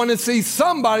us want to see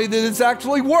somebody that it's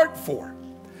actually worked for.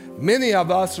 Many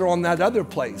of us are on that other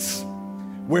place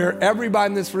where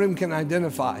everybody in this room can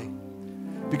identify,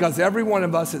 because every one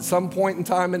of us at some point in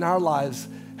time in our lives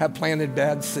have planted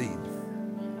bad seed.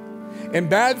 And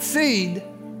bad seed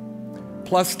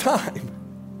plus time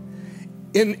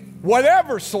in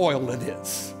whatever soil it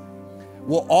is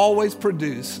will always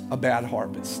produce a bad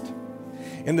harvest.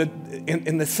 And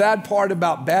the sad part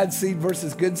about bad seed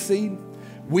versus good seed,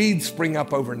 weeds spring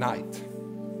up overnight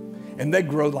and they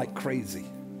grow like crazy.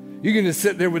 You can just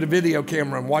sit there with a video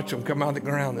camera and watch them come out of the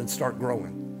ground and start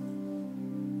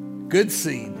growing. Good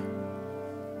seed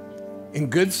in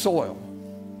good soil,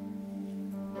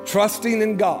 trusting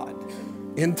in God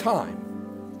in time,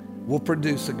 will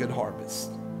produce a good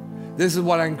harvest. This is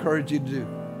what I encourage you to do.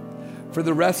 For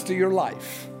the rest of your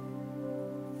life,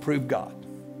 prove God.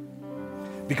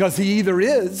 Because he either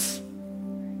is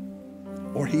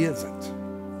or he isn't.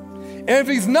 And if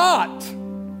he's not,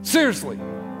 seriously,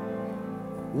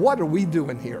 what are we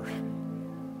doing here?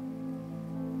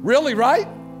 Really, right?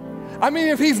 I mean,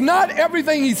 if he's not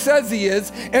everything he says he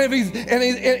is, and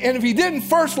if he didn't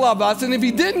first love us, and if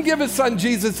he didn't give his son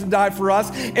Jesus to die for us,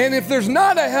 and if there's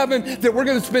not a heaven that we're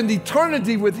going to spend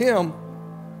eternity with him,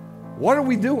 what are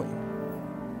we doing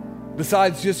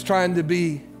besides just trying to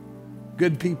be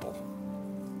good people?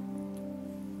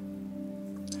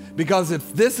 Because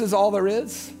if this is all there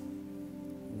is,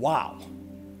 wow,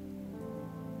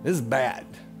 this is bad.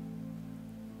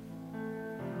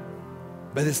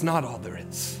 But it's not all there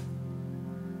is.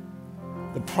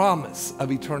 The promise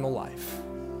of eternal life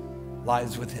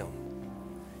lies with him.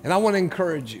 And I want to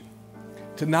encourage you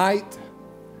tonight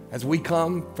as we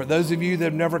come. For those of you that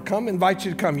have never come, I invite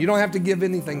you to come. You don't have to give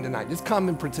anything tonight. Just come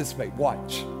and participate,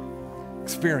 watch,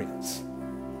 experience.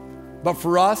 But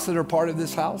for us that are part of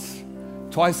this house,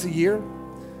 twice a year,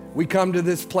 we come to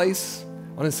this place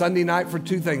on a Sunday night for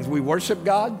two things. We worship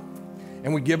God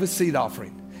and we give a seed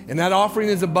offering. And that offering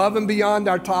is above and beyond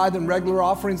our tithe and regular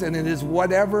offerings, and it is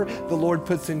whatever the Lord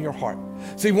puts in your heart.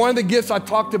 See, one of the gifts I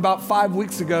talked about 5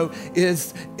 weeks ago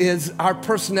is our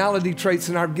personality traits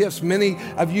and our gifts. Many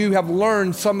of you have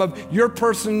learned some of your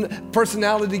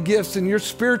personality gifts and your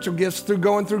spiritual gifts through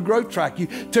going through Growth Track. You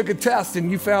took a test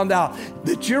and you found out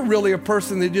that you're really a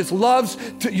person that just loves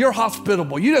to, you're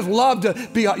hospitable. You just love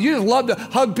to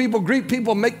hug people, greet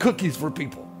people, make cookies for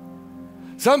people.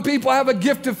 Some people have a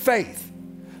gift of faith.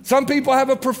 Some people have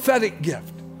a prophetic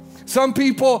gift. Some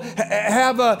people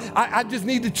have I just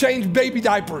need to change baby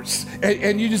diapers.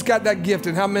 And you just got that gift.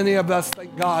 And how many of us,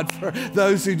 thank God for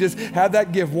those who just have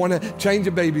that gift, want to change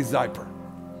a baby's diaper.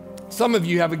 Some of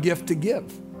you have a gift to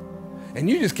give. And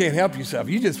you just can't help yourself.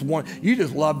 You just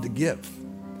love to give.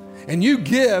 And you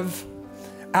give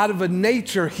out of a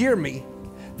nature, hear me,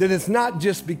 that it's not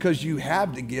just because you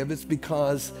have to give, it's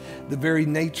because the very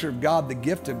nature of God, the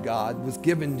gift of God, was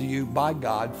given to you by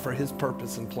God for his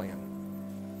purpose and plan.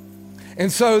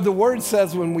 And so the word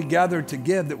says when we gather to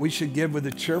give that we should give with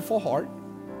a cheerful heart,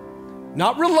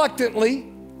 not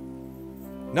reluctantly,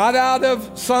 not out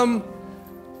of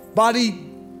somebody,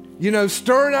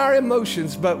 stirring our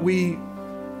emotions, but we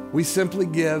simply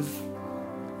give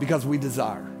because we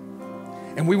desire.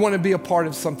 And we want to be a part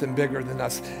of something bigger than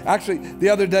us. Actually, the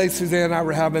other day, Suzanne and I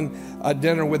were having a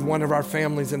dinner with one of our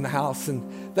families in the house,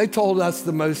 and they told us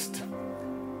the most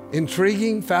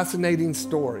intriguing, fascinating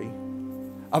story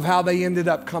of how they ended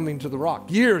up coming to the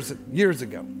Rock years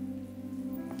ago.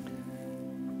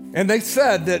 And they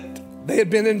said that they had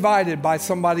been invited by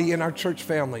somebody in our church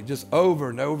family just over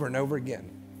and over and over again.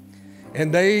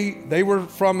 And they were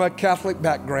from a Catholic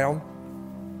background.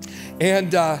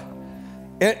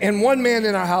 And one man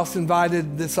in our house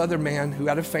invited this other man who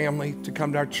had a family to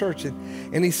come to our church.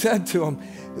 And he said to him,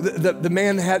 the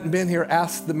man that hadn't been here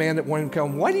asked the man that wanted to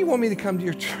come, why do you want me to come to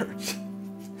your church?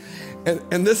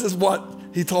 And this is what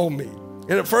he told me.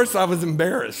 And at first I was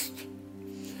embarrassed.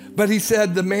 But he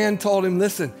said, the man told him,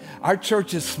 listen, our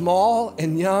church is small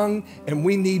and young and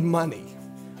we need money.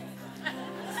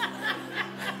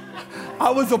 I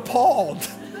was appalled.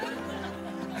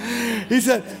 He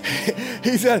said,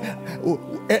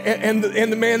 and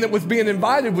the man that was being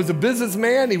invited was a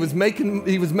businessman. He was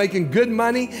making good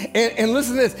money. And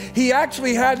listen to this, he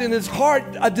actually had in his heart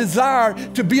a desire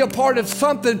to be a part of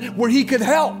something where he could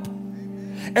help.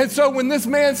 And so when this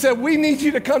man said, we need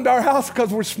you to come to our house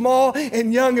because we're small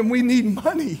and young and we need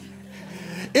money,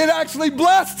 it actually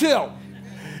blessed him.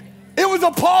 It was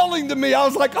appalling to me. I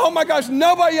was like, oh my gosh,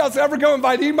 nobody else ever go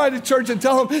invite anybody to church and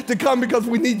tell them to come because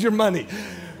we need your money.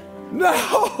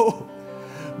 No.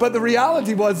 But the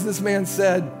reality was this man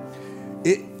said,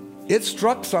 it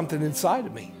struck something inside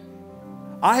of me.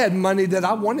 I had money that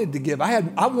I wanted to give. I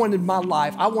wanted my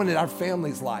life, I wanted our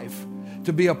family's life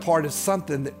to be a part of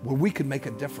something where we could make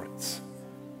a difference.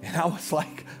 And I was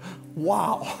like,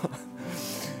 wow.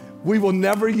 We will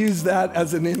never use that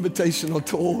as an invitational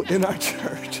tool in our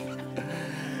church.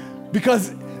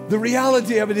 Because the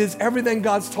reality of it is everything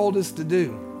God's told us to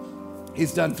do,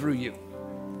 he's done through you.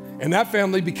 And that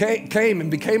family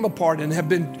became a part and have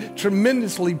been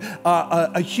tremendously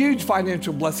a huge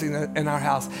financial blessing in our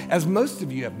house, as most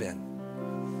of you have been.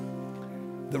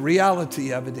 The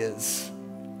reality of it is,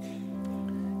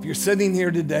 if you're sitting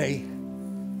here today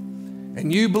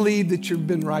and you believe that you've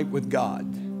been right with God,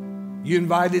 you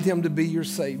invited him to be your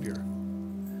Savior,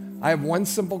 I have one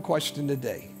simple question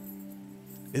today.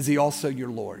 Is he also your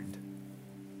Lord?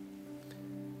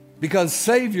 Because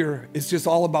Savior is just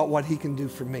all about what he can do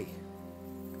for me.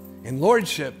 And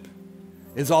Lordship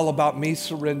is all about me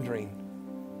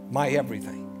surrendering my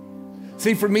everything.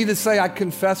 See, for me to say I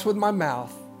confess with my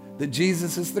mouth that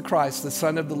Jesus is the Christ, the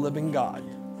Son of the living God,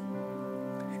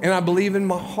 and I believe in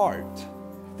my heart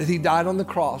that he died on the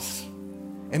cross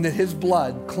and that his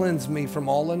blood cleansed me from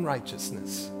all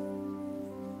unrighteousness,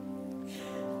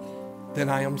 then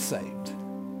I am saved.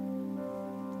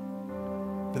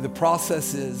 But the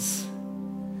process is,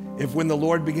 if when the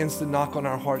Lord begins to knock on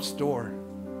our heart's door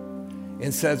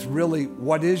and says, really,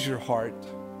 what is your heart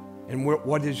and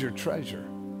what is your treasure?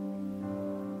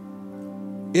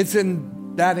 It's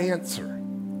in that answer.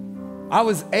 I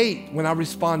was 8 when I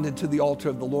responded to the altar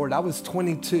of the Lord. I was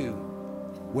 22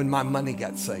 when my money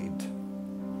got saved.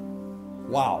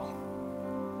 Wow.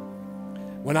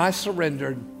 When I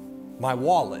surrendered, my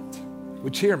wallet,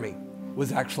 which, hear me,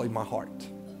 was actually my heart.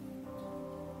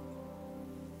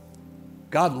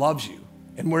 God loves you.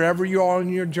 And wherever you are on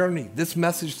your journey, this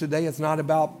message today is not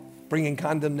about bringing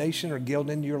condemnation or guilt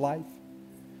into your life.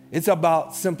 It's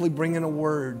about simply bringing a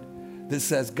word that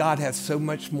says God has so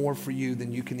much more for you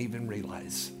than you can even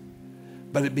realize.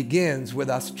 But it begins with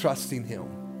us trusting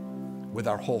him with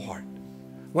our whole heart.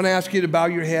 I want to ask you to bow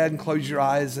your head and close your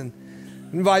eyes and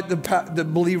invite the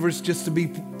believers just to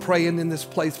be praying in this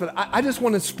place. But I just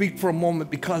want to speak for a moment,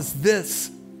 because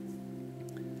this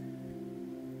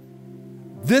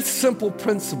simple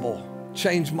principle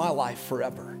changed my life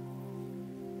forever.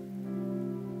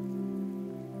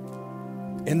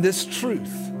 And this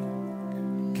truth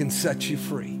can set you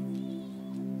free.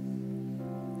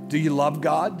 Do you love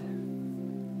God?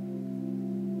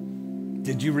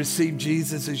 Did you receive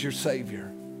Jesus as your Savior?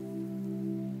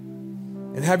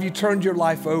 And have you turned your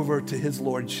life over to his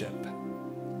lordship?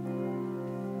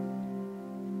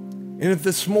 And if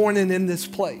this morning in this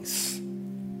place,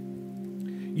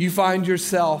 you find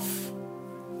yourself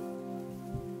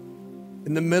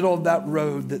in the middle of that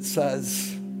road that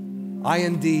says, I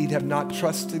indeed have not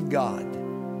trusted God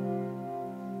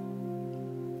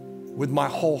with my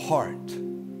whole heart,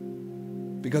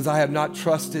 because I have not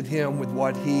trusted him with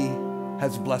what he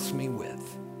has blessed me with.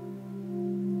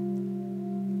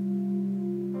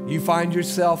 You find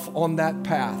yourself on that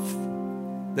path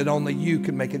that only you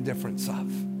can make a difference of.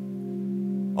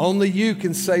 Only you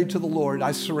can say to the Lord,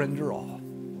 I surrender all.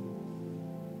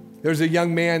 There's a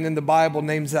young man in the Bible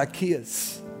named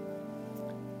Zacchaeus.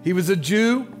 He was a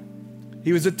Jew.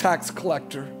 He was a tax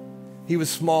collector. He was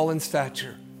small in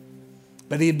stature.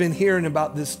 But he had been hearing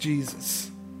about this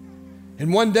Jesus.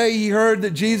 And one day he heard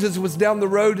that Jesus was down the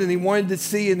road, and he wanted to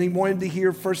see and he wanted to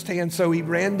hear firsthand. So he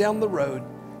ran down the road,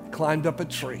 climbed up a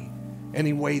tree, and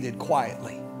he waited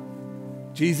quietly.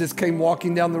 Jesus came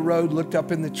walking down the road, looked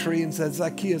up in the tree and said,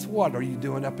 Zacchaeus, what are you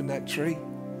doing up in that tree?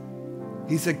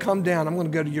 He said, come down. I'm going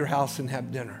to go to your house and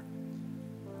have dinner.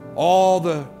 All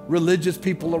the religious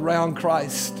people around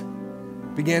Christ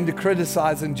began to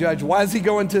criticize and judge. Why is he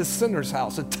going to a sinner's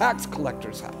house, a tax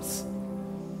collector's house?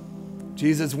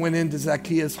 Jesus went into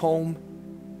Zacchaeus' home.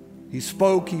 He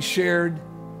spoke, he shared.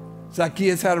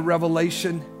 Zacchaeus had a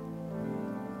revelation.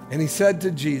 And he said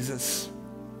to Jesus,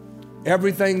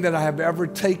 everything that I have ever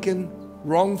taken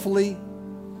wrongfully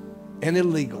and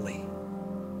illegally,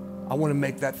 I want to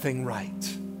make that thing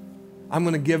right. I'm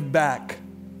going to give back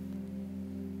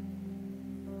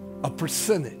a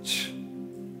percentage.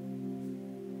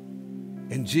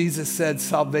 And Jesus said,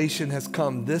 salvation has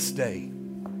come this day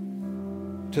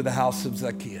to the house of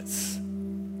Zacchaeus.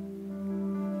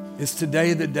 Is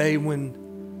today the day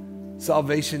when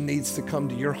salvation needs to come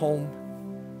to your home,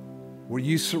 where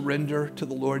you surrender to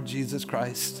the Lord Jesus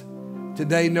Christ?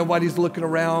 Today, nobody's looking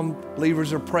around.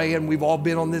 Believers are praying. We've all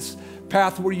been on this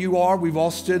path where you are. We've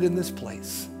all stood in this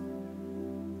place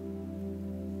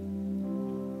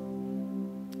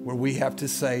where we have to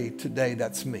say, today,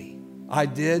 that's me. I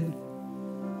did.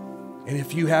 And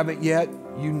if you haven't yet,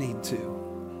 you need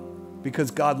to, because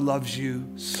God loves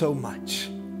you so much.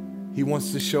 He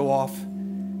wants to show off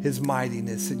his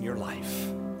mightiness in your life.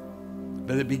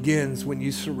 But it begins when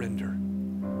you surrender.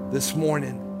 This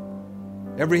morning,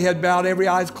 every head bowed, every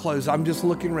eyes closed, I'm just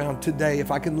looking around today. If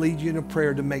I can lead you in a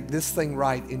prayer to make this thing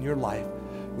right in your life,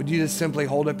 would you just simply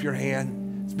hold up your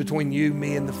hand? It's between you,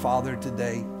 me, and the Father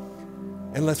today.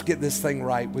 And let's get this thing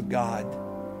right with God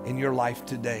in your life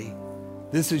today.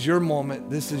 This is your moment.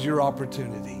 This is your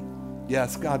opportunity.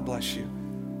 Yes, God bless you.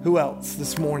 Who else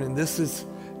this morning? This is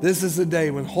the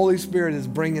day when Holy Spirit is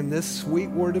bringing this sweet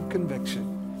word of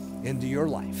conviction into your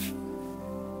life.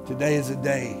 Today is a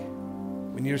day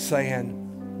when you're saying,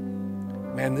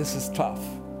 man, this is tough,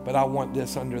 but I want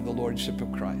this under the lordship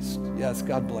of Christ. Yes,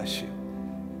 God bless you.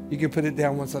 You can put it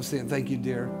down once I've said, thank you,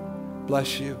 dear.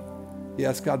 Bless you.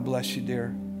 Yes, God bless you,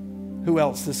 dear. Who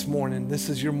else this morning? This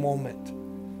is your moment.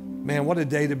 Man, what a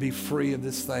day to be free of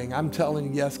this thing. I'm telling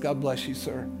you, yes, God bless you,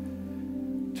 sir.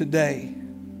 Today,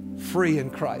 free in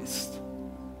Christ.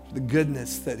 the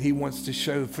goodness that he wants to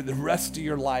show for the rest of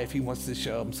your life. He wants to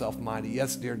show himself mighty.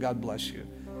 Yes, dear, God bless you.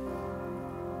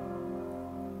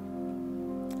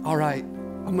 All right,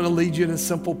 I'm going to lead you in a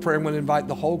simple prayer. I'm going to invite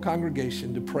the whole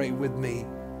congregation to pray with me.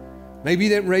 Maybe you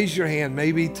didn't raise your hand.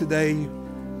 Maybe today,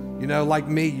 like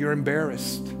me, you're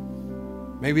embarrassed.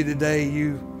 Maybe today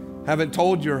you haven't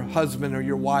told your husband or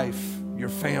your wife, your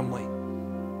family.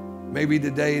 Maybe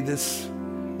today this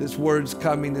word's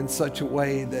coming in such a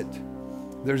way that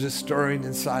there's a stirring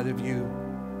inside of you.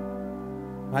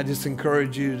 I just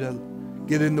encourage you to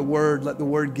get in the Word, let the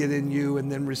Word get in you,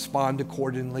 and then respond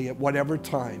accordingly at whatever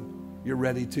time you're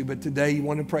ready to. But today you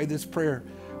want to pray this prayer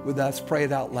with us. Pray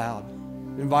it out loud.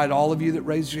 Invite all of you that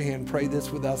raised your hand, pray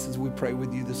this with us as we pray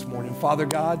with you this morning. Father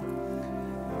God,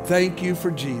 thank you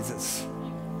for Jesus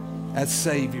as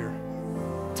Savior.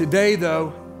 Today,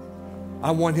 though,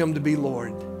 I want him to be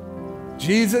Lord.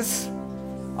 Jesus,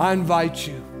 I invite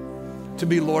you to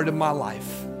be Lord of my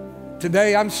life.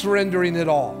 Today, I'm surrendering it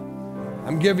all.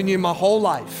 I'm giving you my whole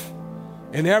life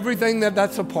and everything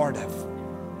that's a part of.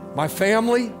 My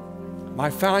family, my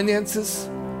finances,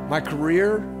 my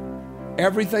career,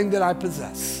 everything that I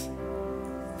possess.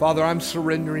 Father, I'm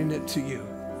surrendering it to you.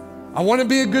 I want to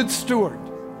be a good steward,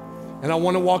 and I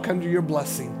want to walk under your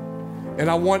blessing. And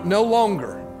I want no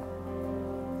longer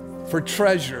for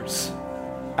treasures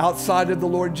outside of the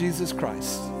Lord Jesus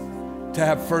Christ to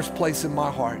have first place in my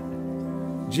heart.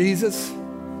 Jesus,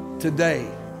 today,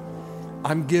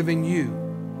 I'm giving you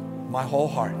my whole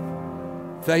heart.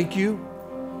 Thank you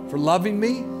for loving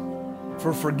me,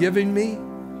 for forgiving me,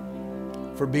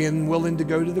 for being willing to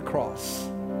go to the cross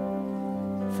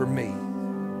for me.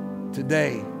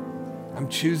 Today, I'm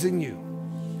choosing you,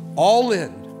 all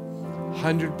in,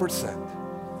 100%.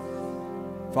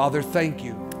 Father, thank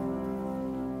you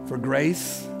for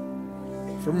grace,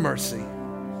 for mercy,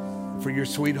 for your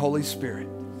sweet Holy Spirit.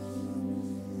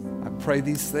 I pray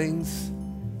these things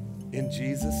in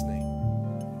Jesus' name.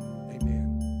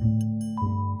 Amen.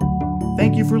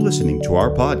 Thank you for listening to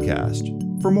our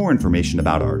podcast. For more information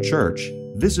about our church,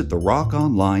 visit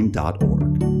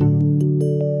therockonline.org.